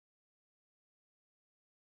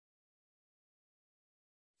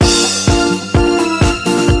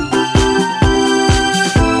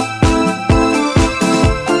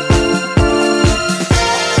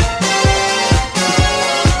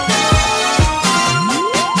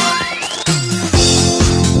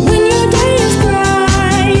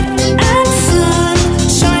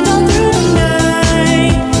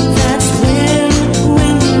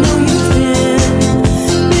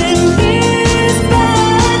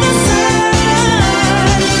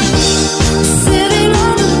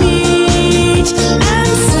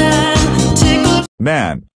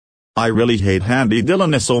man. I really hate Handy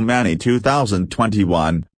Dylan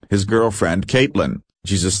 2021, his girlfriend Katelin,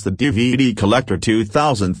 Jesus the DVD Collector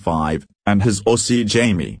 2005, and his OC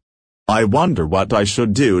Jamie. I wonder what I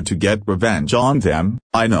should do to get revenge on them.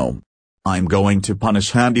 I know. I'm going to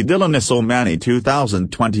punish Handy Dylan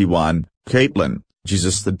 2021, Katelin,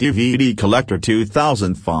 Jesus the DVD Collector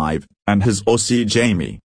 2005, and his OC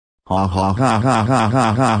Jamie. Ha ha ha ha ha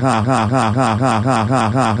ha ha ha ha ha ha ha ha ha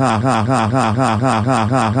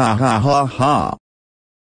ha ha ha ha.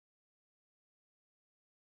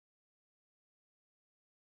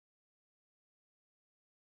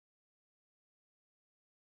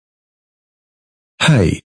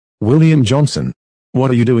 Hey, William Johnson. What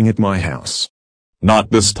are you doing at my house?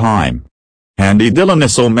 Not this time. Handy Dylan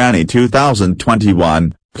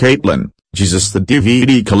 2021, Katelin, Jesus the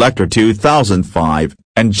DVD Collector 2005,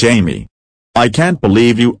 and Jamie. I can't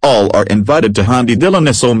believe you all are invited to Handy Dylan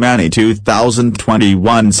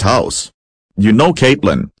 2021's house. You know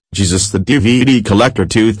Katelin, Jesus the DVD Collector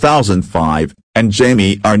 2005, and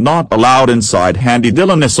Jamie are not allowed inside Handy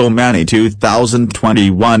Dylan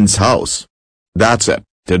 2021's house. That's it.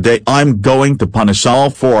 Today I'm going to punish all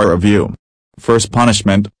four of you. First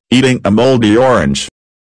punishment, eating a moldy orange.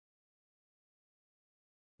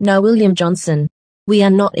 No, William Johnson. We are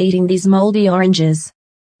not eating these moldy oranges.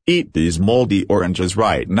 Eat these moldy oranges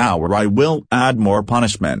right now or I will add more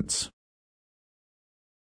punishments.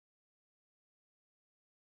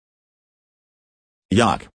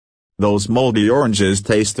 Yuck. Those moldy oranges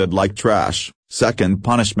tasted like trash. Second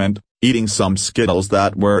punishment, eating some Skittles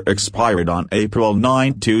that were expired on April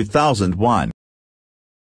 9, 2001.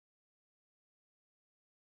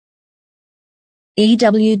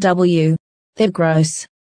 EWW. They're gross.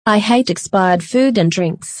 I hate expired food and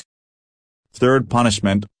drinks. Third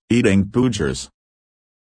punishment, eating Poogers.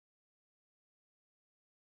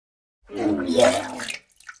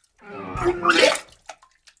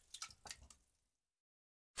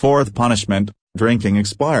 Fourth punishment, drinking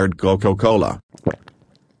expired Coca-Cola.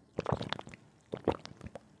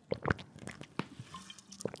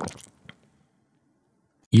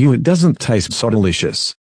 It doesn't taste so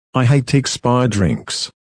delicious. I hate expired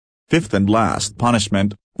drinks. Fifth and last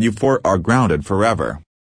punishment, you four are grounded forever.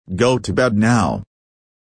 Go to bed now.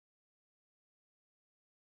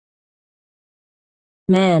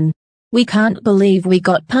 Man. We can't believe we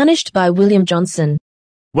got punished by William Johnson.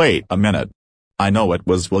 Wait a minute. I know it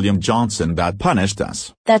was William Johnson that punished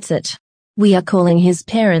us. That's it. We are calling his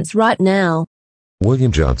parents right now.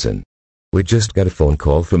 William Johnson. We just got a phone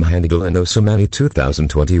call from Handy Dylan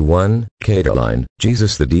 2021, Katelin,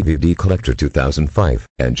 Jesus the DVD Collector 2005,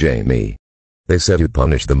 and Jamie. They said you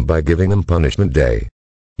punished them by giving them punishment day.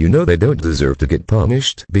 You know they don't deserve to get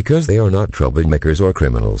punished because they are not troublemakers or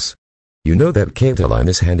criminals. You know that Katelin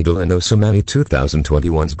is Handy Dylan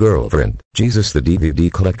 2021's girlfriend. Jesus the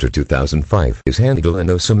DVD Collector 2005 is Handy Dylan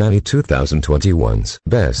 2021's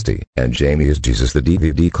bestie, and Jamie is Jesus the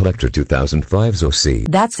DVD Collector 2005's OC.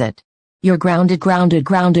 That's it. You're grounded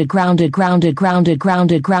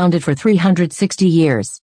for 360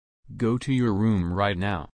 years. Go to your room right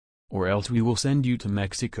now, or else we will send you to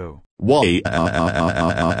Mexico. Why?